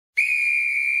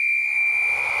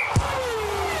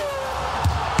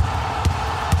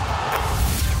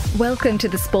Welcome to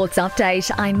the Sports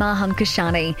Update. I'm Maham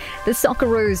Kashani. The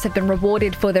Socceroos have been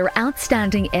rewarded for their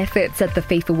outstanding efforts at the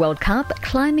FIFA World Cup,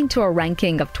 climbing to a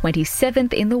ranking of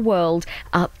 27th in the world,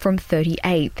 up from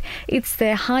 38th. It's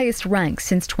their highest rank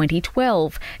since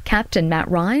 2012. Captain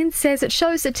Matt Ryan says it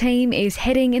shows the team is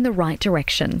heading in the right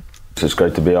direction. It's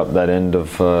great to be up that end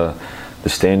of the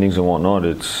standings and whatnot.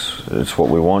 It's what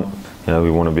we want.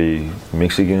 We want to be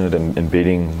mixing it and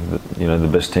beating the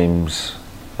best teams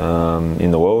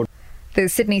in the world. The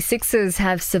Sydney Sixers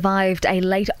have survived a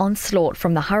late onslaught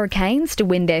from the Hurricanes to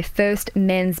win their first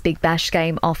men's Big Bash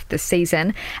game of the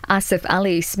season. Asif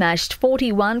Ali smashed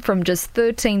 41 from just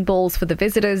 13 balls for the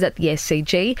visitors at the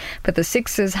SCG, but the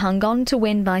Sixers hung on to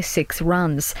win by 6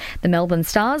 runs. The Melbourne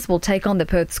Stars will take on the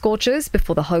Perth Scorchers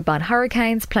before the Hobart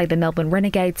Hurricanes play the Melbourne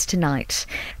Renegades tonight.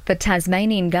 The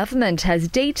Tasmanian government has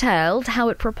detailed how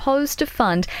it proposed to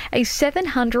fund a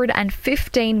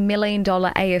 $715 million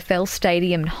AFL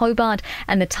stadium in Hobart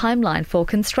and the timeline for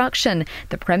construction.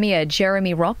 The Premier,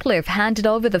 Jeremy Rockliff, handed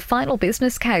over the final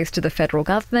business case to the federal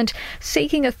government,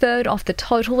 seeking a third of the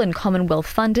total in Commonwealth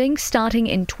funding starting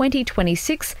in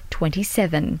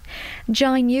 2026-27.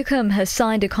 Jai Newcombe has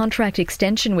signed a contract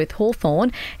extension with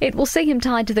Hawthorn. It will see him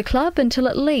tied to the club until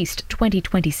at least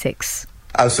 2026.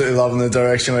 Absolutely loving the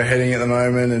direction we're heading at the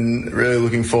moment and really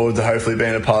looking forward to hopefully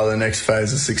being a part of the next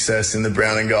phase of success in the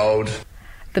brown and gold.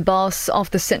 The boss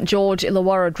of the St George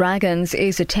Illawarra Dragons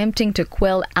is attempting to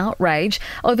quell outrage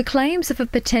over claims of a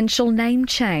potential name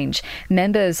change.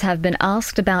 Members have been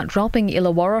asked about dropping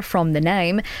Illawarra from the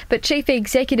name, but Chief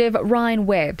Executive Ryan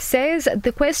Webb says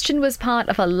the question was part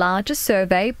of a larger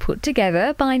survey put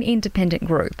together by an independent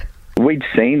group. We'd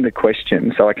seen the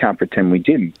question, so I can't pretend we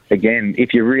didn't. Again,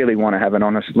 if you really want to have an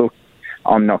honest look,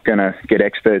 I'm not going to get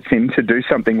experts in to do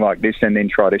something like this and then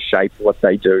try to shape what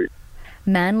they do.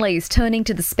 Manly's turning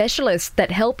to the specialists that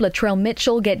help Latrell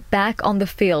Mitchell get back on the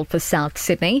field for South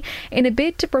Sydney in a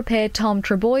bid to prepare Tom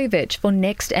Trbojevic for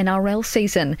next NRL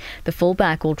season. The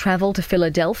fullback will travel to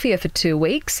Philadelphia for 2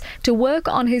 weeks to work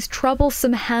on his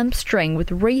troublesome hamstring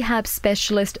with rehab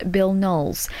specialist Bill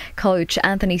Knowles. Coach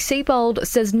Anthony Seibold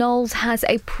says Knowles has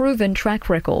a proven track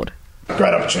record.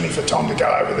 Great opportunity for Tom to go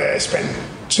over there, spend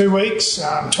 2 weeks,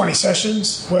 20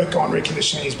 sessions, work on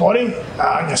reconditioning his body,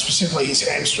 specifically his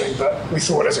hamstring. But we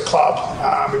thought as a club,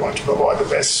 we wanted to provide the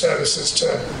best services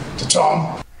to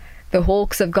Tom. The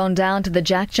Hawks have gone down to the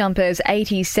Jack Jumpers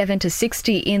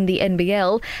 87-60 in the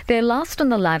NBL. They're last on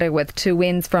the ladder with 2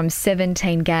 wins from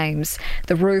 17 games.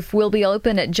 The roof will be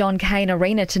open at John Cain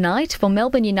Arena tonight for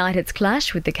Melbourne United's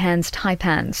clash with the Cairns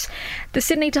Taipans. The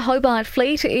Sydney to Hobart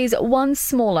fleet is one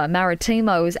smaller.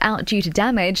 Maritimo is out due to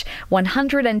damage.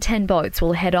 110 boats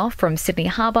will head off from Sydney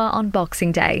Harbour on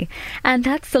Boxing Day. And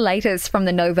that's the latest from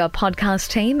the Nova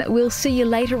podcast team. We'll see you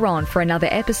later on for another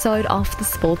episode of the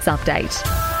Sports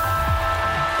Update.